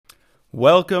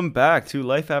Welcome back to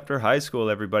Life After High School,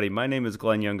 everybody. My name is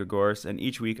Glenn Younger-Goris, and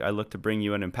each week I look to bring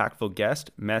you an impactful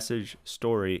guest, message,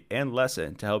 story, and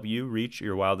lesson to help you reach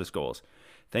your wildest goals.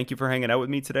 Thank you for hanging out with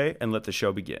me today, and let the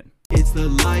show begin. It's the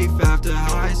Life After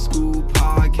High School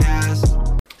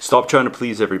podcast. Stop trying to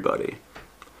please everybody.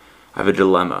 I have a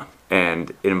dilemma,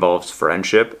 and it involves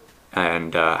friendship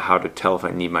and how to tell if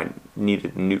I need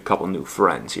a couple new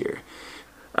friends here.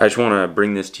 I just want to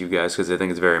bring this to you guys because I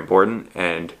think it's very important.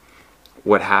 And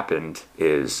what happened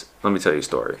is, let me tell you a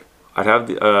story. I'd have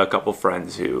a couple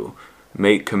friends who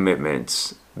make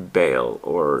commitments, bail,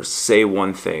 or say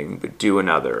one thing but do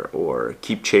another, or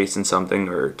keep chasing something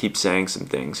or keep saying some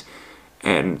things,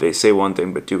 and they say one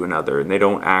thing but do another, and they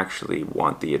don't actually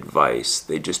want the advice.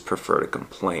 They just prefer to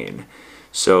complain.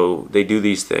 So they do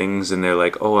these things and they're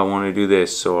like, oh, I want to do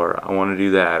this, or I want to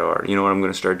do that, or you know what, I'm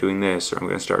going to start doing this, or I'm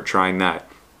going to start trying that.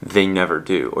 They never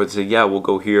do. Or they say, yeah, we'll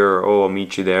go here, or oh, I'll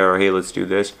meet you there, or hey, let's do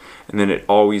this. And then it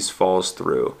always falls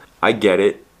through. I get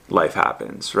it. Life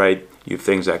happens, right? You have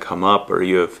things that come up, or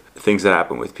you have things that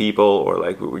happen with people, or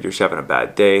like we're just having a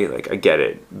bad day. Like, I get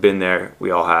it. Been there.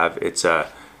 We all have. It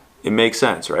makes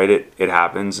sense, right? It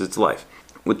happens. It's life.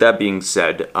 With that being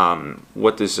said,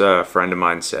 what this friend of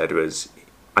mine said was,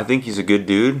 I think he's a good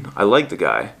dude. I like the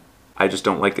guy. I just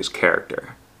don't like his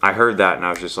character. I heard that and I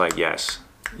was just like, yes,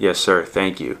 sir,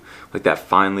 thank you. Like, that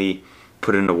finally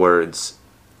put into words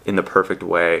in the perfect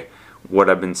way what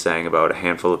I've been saying about a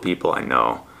handful of people I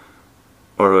know,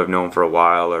 or who I've known for a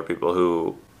while, or people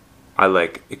who I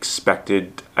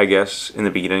expected, I guess, in the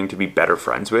beginning to be better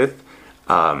friends with.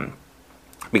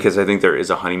 Because I think there is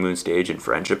a honeymoon stage in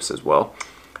friendships as well.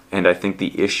 And I think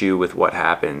the issue with what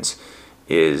happens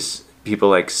is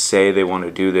people say they want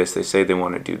to do this, they say they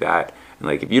want to do that. And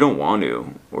if you don't want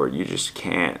to, or you just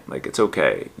can't, it's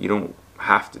okay. You don't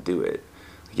have to do it.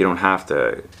 You don't have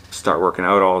to start working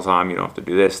out all the time. You don't have to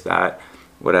do this, that,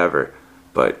 whatever.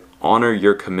 But honor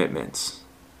your commitments.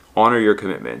 Honor your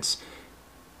commitments.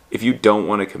 If you don't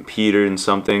want to compete in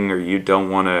something, or you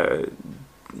don't want to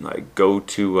go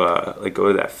to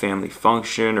that family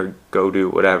function, or go to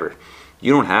whatever,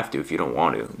 you don't have to if you don't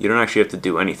want to. You don't actually have to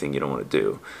do anything you don't want to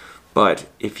do. But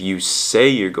if you say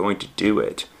you're going to do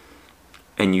it,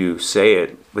 and you say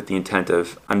it with the intent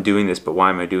of, I'm doing this, but why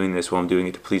am I doing this? Well, I'm doing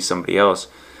it to please somebody else.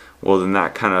 Well, then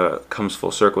that kind of comes full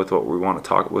circle with what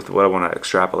I want to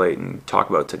extrapolate and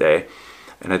talk about today.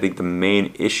 And I think the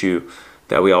main issue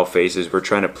that we all face is we're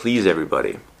trying to please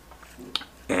everybody.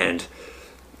 And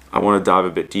I want to dive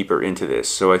a bit deeper into this.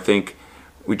 So I think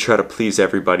we try to please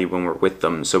everybody when we're with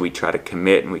them. So we try to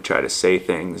commit, and we try to say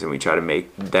things, and we try to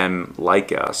make them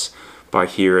like us by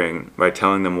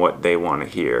telling them what they want to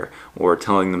hear, or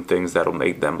telling them things that'll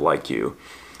make them like you.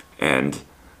 And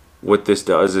what this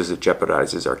does is it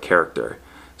jeopardizes our character.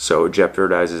 So it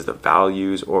jeopardizes the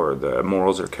values, or the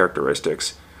morals, or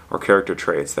characteristics, or character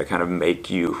traits that kind of make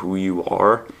you who you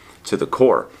are to the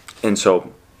core. And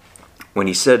so when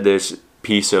he said this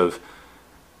piece of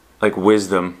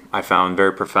wisdom, I found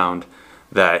very profound,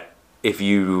 that if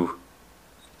you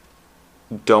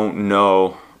don't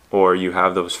know, or you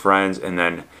have those friends and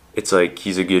then it's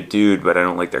he's a good dude but I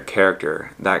don't like their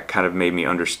character, that kind of made me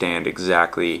understand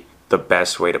exactly the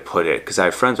best way to put it. Because I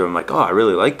have friends where I'm oh, I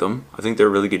really like them, I think they're a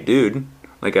really good dude,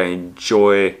 I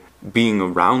enjoy being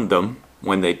around them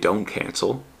when they don't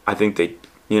cancel. I think they,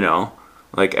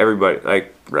 everybody,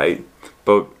 right?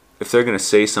 But if they're gonna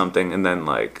say something and then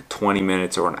 20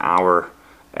 minutes or an hour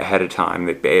ahead of time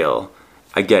they bail,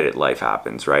 I get it, life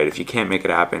happens, right? If you can't make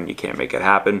it happen, you can't make it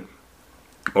happen.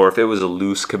 Or if it was a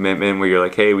loose commitment where you're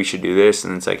hey, we should do this,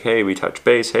 and it's hey, we touch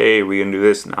base, hey, we gonna do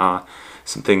this, nah,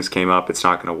 some things came up, it's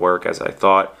not gonna work as I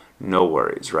thought, no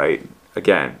worries, right?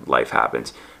 Again, life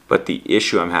happens. But the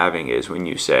issue I'm having is when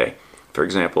you say, for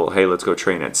example, hey, let's go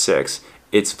train at 6,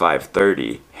 it's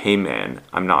 5:30, hey man,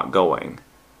 I'm not going.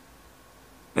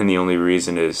 And the only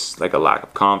reason is a lack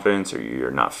of confidence, or you're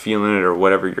not feeling it, or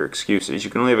whatever your excuse is. You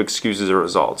can only have excuses or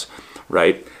results,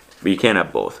 right? But you can't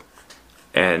have both.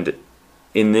 And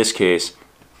in this case,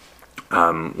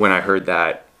 when I heard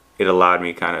that, it allowed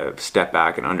me kind of step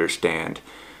back and understand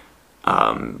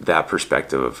that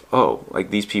perspective of, oh,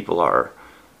 these people are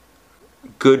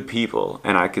good people,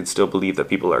 and I could still believe that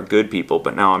people are good people,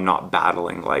 but now I'm not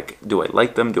battling do I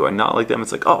like them, do I not like them?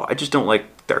 It's oh, I just don't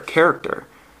like their character.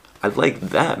 I like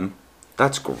them.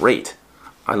 That's great.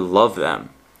 I love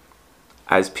them.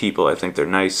 As people, I think they're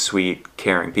nice, sweet,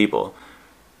 caring people,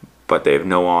 but they have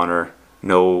no honor,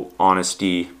 no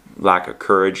honesty, lack of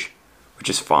courage, which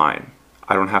is fine.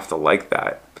 I don't have to like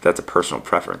that, but that's a personal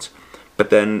preference. But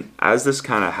then as this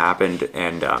kind of happened,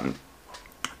 and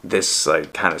this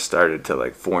like kind of started to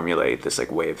like formulate this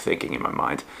like way of thinking in my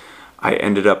mind, I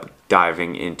ended up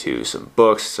diving into some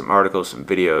books, some articles, some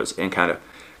videos, and kind of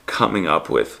coming up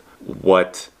with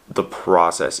what the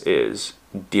process is,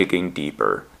 digging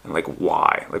deeper, and like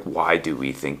why do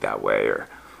we think that way, or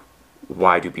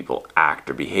why do people act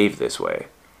or behave this way?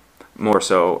 More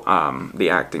so the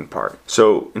acting part.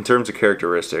 So in terms of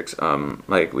characteristics,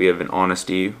 like we have an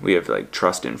honesty, we have like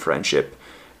trust and friendship,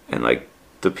 and like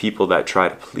the people that try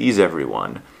to please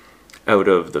everyone out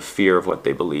of the fear of what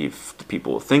they believe the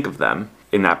people will think of them.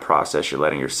 In that process, you're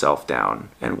letting yourself down.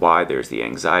 And why there's the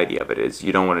anxiety of it is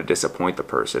you don't want to disappoint the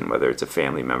person, whether it's a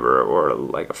family member or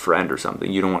like a friend or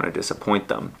something. You don't want to disappoint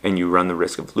them, and you run the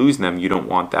risk of losing them. You don't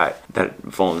want that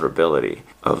vulnerability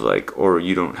of like, or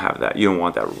you don't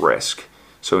want that risk.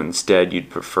 So instead, you'd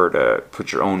prefer to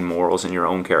put your own morals and your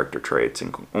own character traits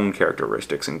and own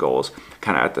characteristics and goals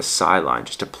kind of at the sideline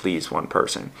just to please one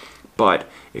person. But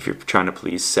if you're trying to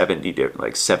please 7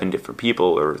 different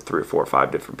people, or 3 or 4 or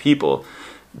 5 different people,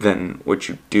 then what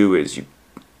you do is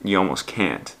you almost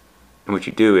can't. And what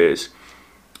you do is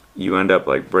you end up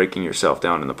like breaking yourself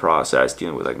down in the process,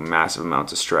 dealing with like massive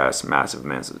amounts of stress, massive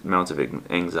amounts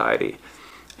of anxiety.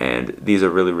 And these are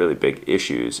really, really big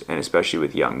issues, and especially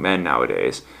with young men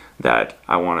nowadays, that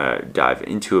I want to dive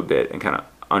into a bit and kind of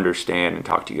understand and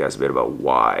talk to you guys a bit about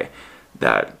why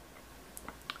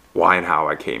and how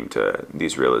I came to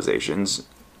these realizations,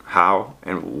 how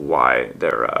and why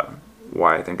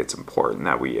why I think it's important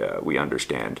that we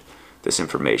understand this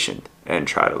information and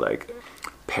try to like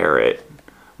pair it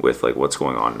with like what's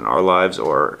going on in our lives,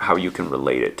 or how you can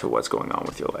relate it to what's going on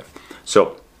with your life.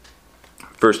 So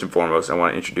first and foremost, I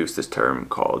want to introduce this term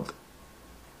called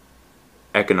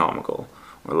economical,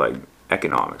 or like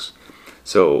economics.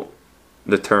 So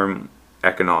the term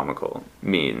economical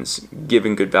means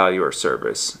giving good value or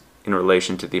service in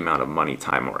relation to the amount of money,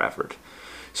 time, or effort.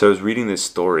 So I was reading this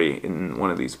story in one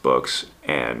of these books,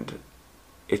 and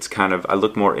it's kind of, I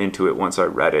looked more into it once I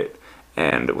read it,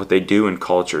 and what they do in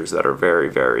cultures that are very,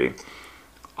 very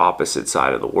opposite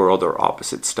side of the world, or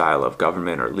opposite style of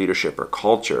government or leadership or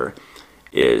culture,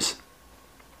 is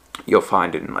you'll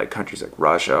find it in like countries like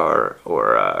Russia,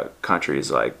 or countries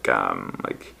like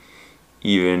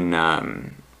even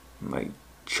like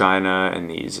China, and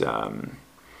these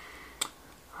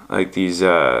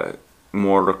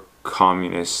more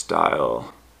communist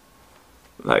style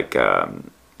like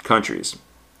countries.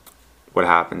 What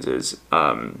happens is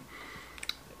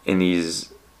in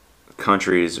these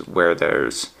countries where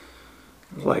there's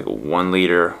like one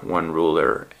leader, one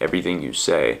ruler, everything you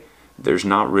say, there's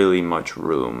not really much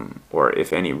room, or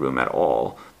if any room at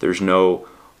all. There's no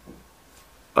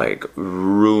like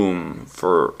room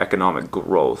for economic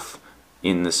growth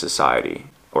in the society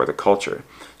or the culture.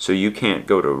 So you can't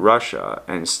go to Russia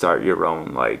and start your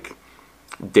own like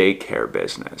daycare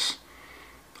business,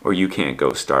 or you can't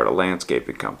go start a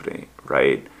landscaping company,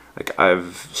 right? Like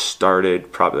I've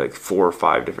started probably like 4 or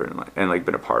 5 different, and like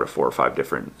been a part of 4 or 5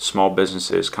 different small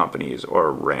businesses, companies,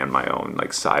 or ran my own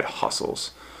like side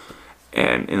hustles,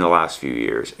 and in the last few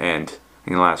years, and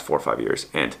in the last 4 or 5 years,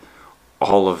 and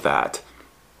all of that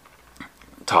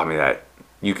taught me that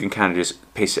you can kind of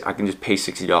just pay. I can just pay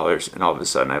 $60, and all of a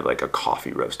sudden I have like a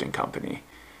coffee roasting company,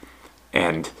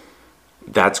 and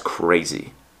that's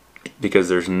crazy because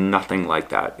there's nothing like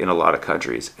that in a lot of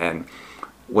countries. And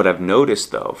what I've noticed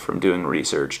though, from doing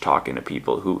research, talking to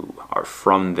people who are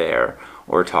from there,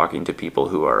 or talking to people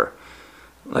who are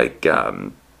like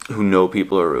who know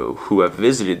people, or who have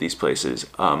visited these places,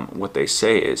 what they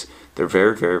say is they're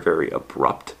very, very, very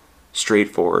abrupt,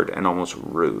 straightforward, and almost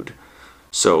rude.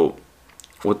 So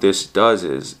what this does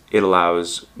is it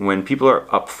allows, when people are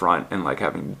upfront and like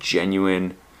having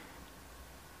genuine,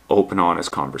 open,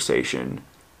 honest conversation,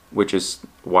 which is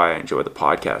why I enjoy the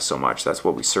podcast so much. That's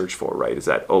what we search for, right? Is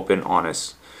that open,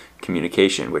 honest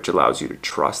communication, which allows you to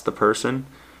trust the person,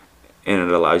 and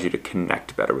it allows you to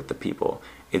connect better with the people.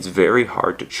 It's very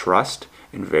hard to trust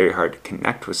and very hard to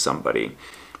connect with somebody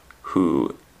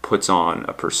who puts on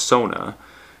a persona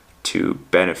to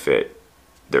benefit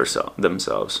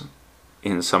themselves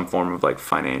in some form of like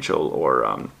financial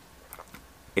or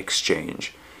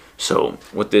exchange. So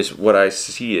what I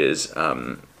see is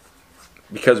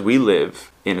because we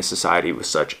live in a society with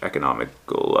such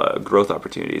economical growth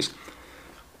opportunities,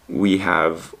 we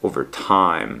have over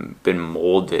time been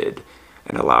molded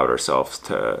and allowed ourselves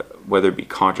to, whether it be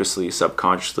consciously,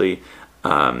 subconsciously,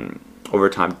 over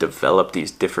time develop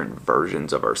these different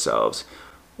versions of ourselves,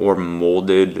 or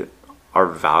molded our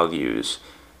values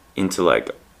into like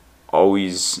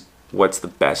always what's the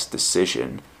best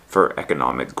decision for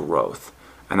economic growth.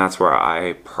 And that's where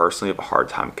I personally have a hard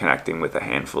time connecting with a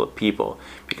handful of people,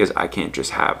 because I can't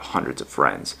just have hundreds of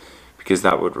friends, because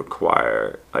that would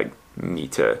require like me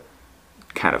to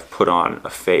kind of put on a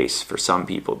face for some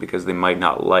people, because they might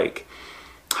not like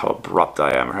how abrupt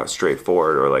I am or how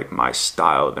straightforward or like my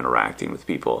style of interacting with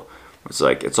people. It's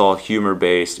like it's all humor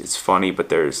based, it's funny, but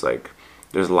there's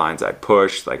lines I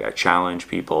push, like I challenge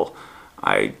people.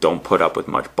 I don't put up with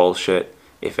much bullshit,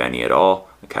 if any at all.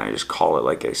 I kind of just call it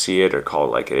like I see it or call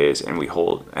it like it is, and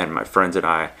my friends and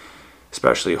I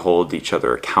especially hold each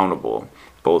other accountable,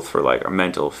 both for like our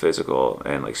mental, physical,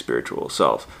 and like spiritual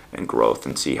self and growth,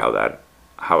 and see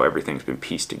how everything's been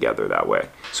pieced together that way.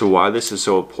 So why this is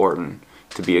so important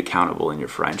to be accountable in your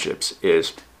friendships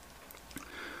is,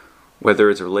 whether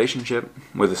it's a relationship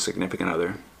with a significant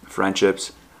other,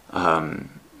 friendships,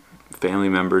 family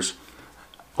members,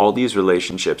 all these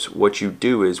relationships, what you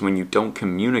do is when you don't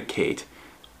communicate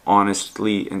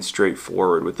honestly and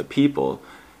straightforward with the people,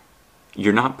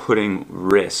 you're not putting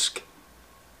risk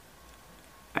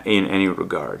in any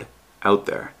regard out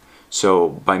there. So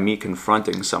by me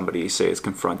confronting somebody, say it's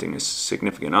confronting a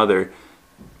significant other,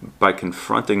 by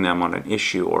confronting them on an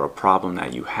issue or a problem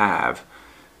that you have,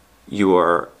 you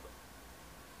are,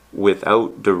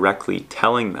 without directly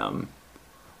telling them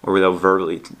or without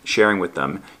verbally sharing with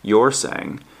them, you're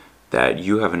saying that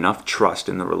you have enough trust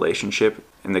in the relationship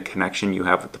and the connection you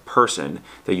have with the person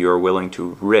that you are willing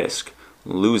to risk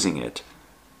losing it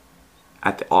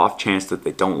at the off chance that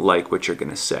they don't like what you're going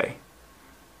to say.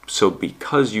 So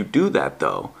because you do that,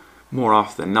 though, more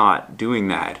often than not, doing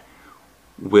that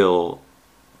will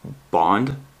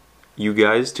bond you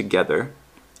guys together.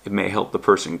 It may help the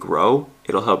person grow.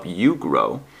 It'll help you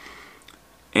grow.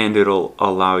 And it'll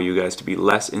allow you guys to be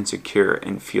less insecure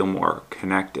and feel more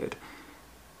connected.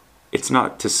 It's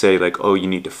not to say like, oh, you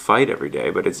need to fight every day,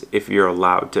 but it's if you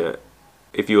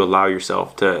allow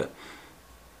yourself to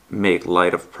make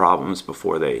light of problems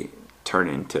before they turn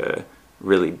into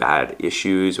really bad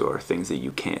issues or things that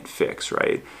you can't fix,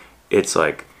 right? It's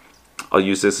like, I'll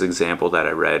use this example that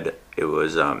I read. It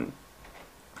was,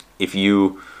 if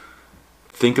you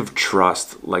think of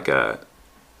trust like a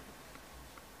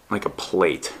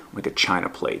plate, like a china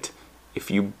plate.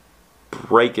 If you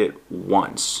break it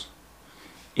once,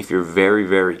 if you're very,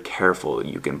 very careful,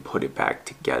 you can put it back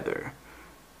together.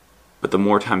 But the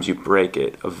more times you break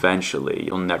it, eventually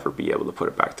you'll never be able to put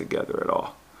it back together at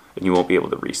all. And you won't be able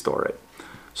to restore it.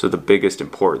 So the biggest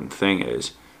important thing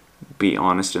is be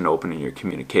honest and open in your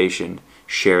communication.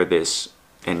 Share this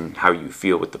and how you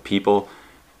feel with the people.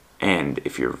 And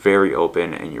if you're very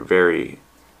open and you're very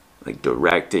like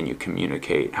direct and you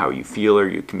communicate how you feel, or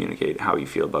you communicate how you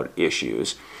feel about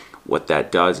issues, what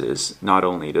that does is not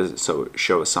only does it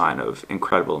show a sign of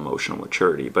incredible emotional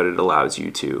maturity, but it allows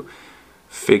you to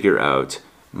figure out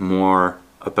more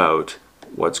about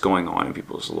what's going on in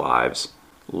people's lives,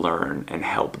 learn and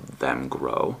help them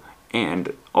grow,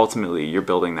 and ultimately you're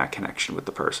building that connection with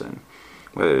the person,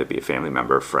 whether it be a family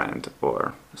member, friend,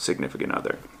 or significant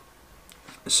other.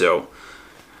 So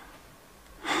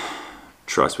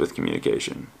trust with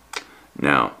communication.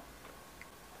 Now,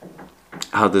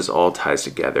 how this all ties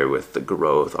together with the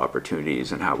growth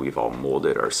opportunities and how we've all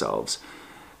molded ourselves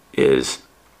is,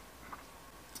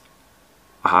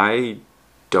 I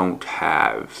don't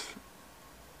have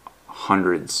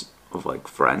hundreds of like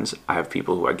friends. I have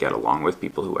people who I get along with,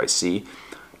 people who I see.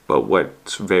 But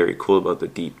what's very cool about the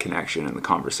deep connection and the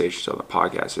conversations on the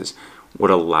podcast is what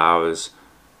allows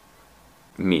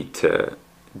me to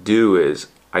do is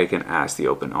I can ask the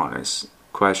open, honest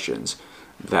questions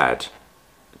that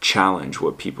challenge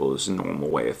what people's normal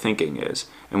way of thinking is.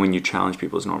 And when you challenge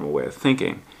people's normal way of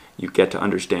thinking, you get to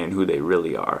understand who they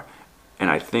really are. And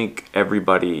I think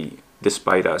everybody,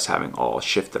 despite us having all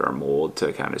shifted our mold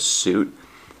to kind of suit,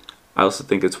 I also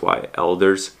think it's why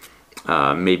elders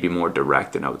may be more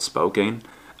direct and outspoken,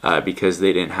 because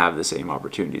they didn't have the same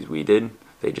opportunities we did.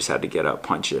 They just had to get up,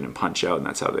 punch in and punch out, and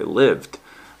that's how they lived,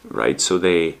 right? So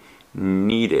they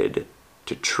needed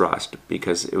to trust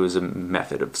because it was a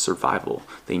method of survival.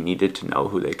 They needed to know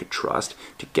who they could trust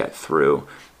to get through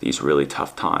these really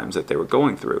tough times that they were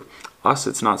going through. Us,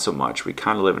 it's not so much. We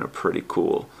kind of live in a pretty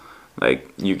cool,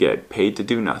 like, you get paid to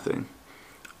do nothing.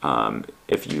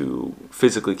 If you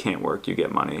physically can't work, you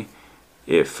get money.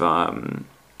 If you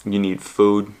need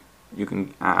food, you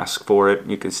can ask for it.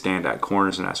 You can stand at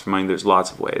corners and ask for money. There's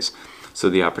lots of ways. So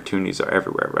the opportunities are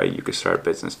everywhere, right? You could start a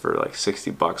business for like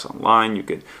 $60 online. You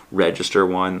could register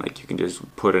one. Like, you can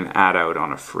just put an ad out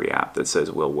on a free app that says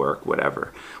will work,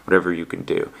 whatever you can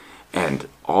do. And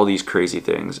all these crazy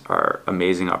things are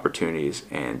amazing opportunities,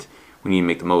 and we need to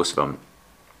make the most of them.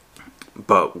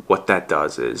 But what that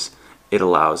does is it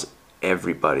allows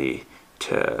everybody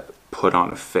to put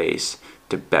on a face,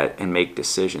 to bet and make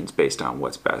decisions based on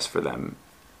what's best for them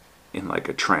in like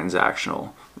a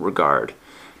transactional regard.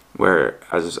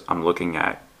 Whereas I'm looking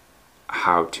at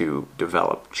how to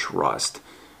develop trust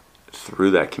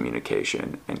through that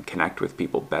communication and connect with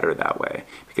people better that way,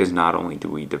 because not only do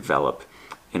we develop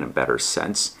in a better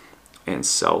sense in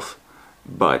self,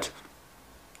 but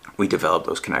we develop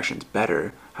those connections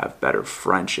better, have better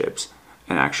friendships,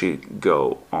 and actually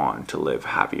go on to live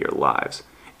happier lives.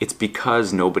 It's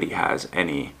because nobody has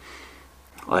any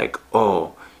like,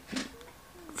 oh,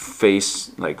 face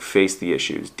the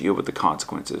issues, deal with the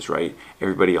consequences, right?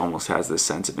 Everybody almost has this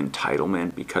sense of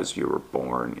entitlement because you were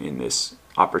born in this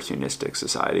opportunistic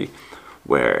society,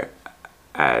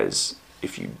 whereas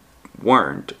if you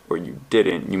weren't, or you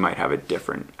didn't, you might have a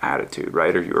different attitude,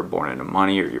 right? Or you were born into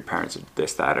money, or your parents did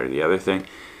this, that, or the other thing.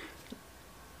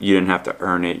 You didn't have to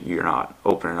earn it. You're not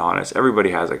open and honest.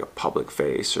 Everybody has like a public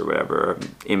face or whatever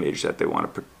image that they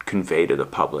want to convey to the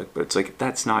public, but it's like,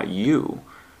 that's not you.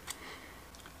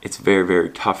 It's very,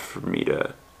 very tough for me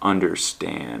to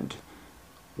understand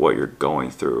what you're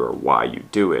going through or why you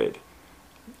do it,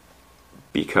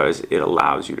 because it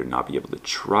allows you to not be able to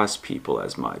trust people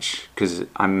as much. Because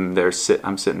I'm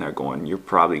sitting there going, you're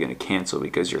probably going to cancel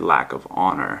because your lack of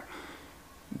honor.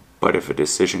 But if a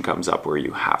decision comes up where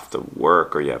you have to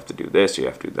work, or you have to do this, or you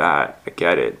have to do that, I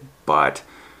get it. But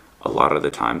a lot of the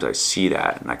times I see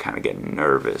that and I kind of get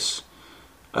nervous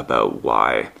about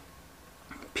why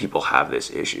people have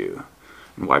this issue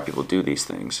and why people do these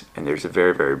things. And there's a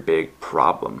very, very big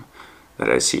problem that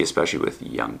I see, especially with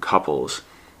young couples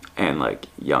and like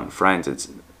young friends. It's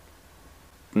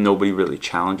nobody really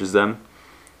challenges them,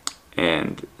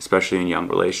 and especially in young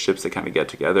relationships, they kind of get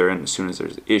together, and as soon as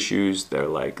there's issues, they're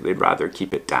like, they'd rather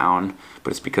keep it down.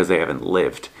 But it's because they haven't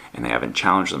lived and they haven't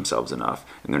challenged themselves enough,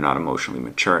 and they're not emotionally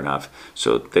mature enough,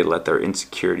 so they let their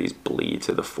insecurities bleed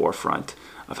to the forefront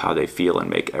of how they feel and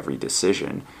make every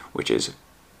decision, which is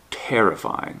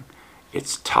terrifying.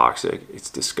 It's toxic, it's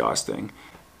disgusting,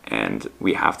 and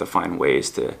we have to find ways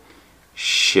to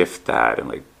shift that and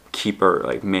like keep our,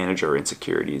 like, manage our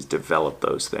insecurities, develop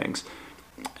those things.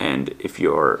 And if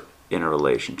you're in a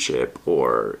relationship,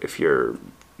 or if you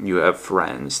have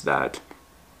friends that,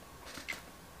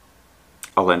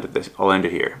 I'll end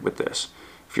it here with this.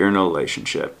 If you're in a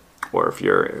relationship, or if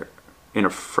you're in a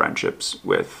friendships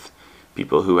with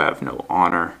people who have no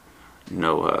honor,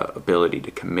 no ability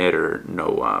to commit, or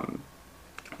no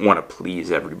want to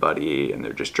please everybody, and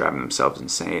they're just driving themselves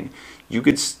insane, you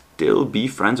could still be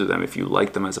friends with them if you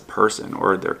like them as a person,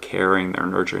 or they're caring, they're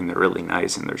nurturing, they're really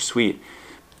nice, and they're sweet.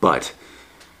 But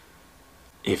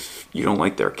if you don't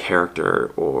like their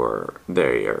character, or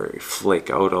they flake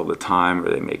out all the time,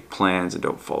 or they make plans and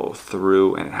don't follow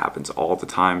through, and it happens all the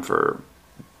time for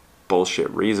bullshit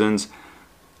reasons,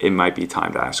 it might be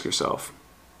time to ask yourself,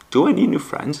 do I need new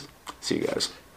friends? See you guys.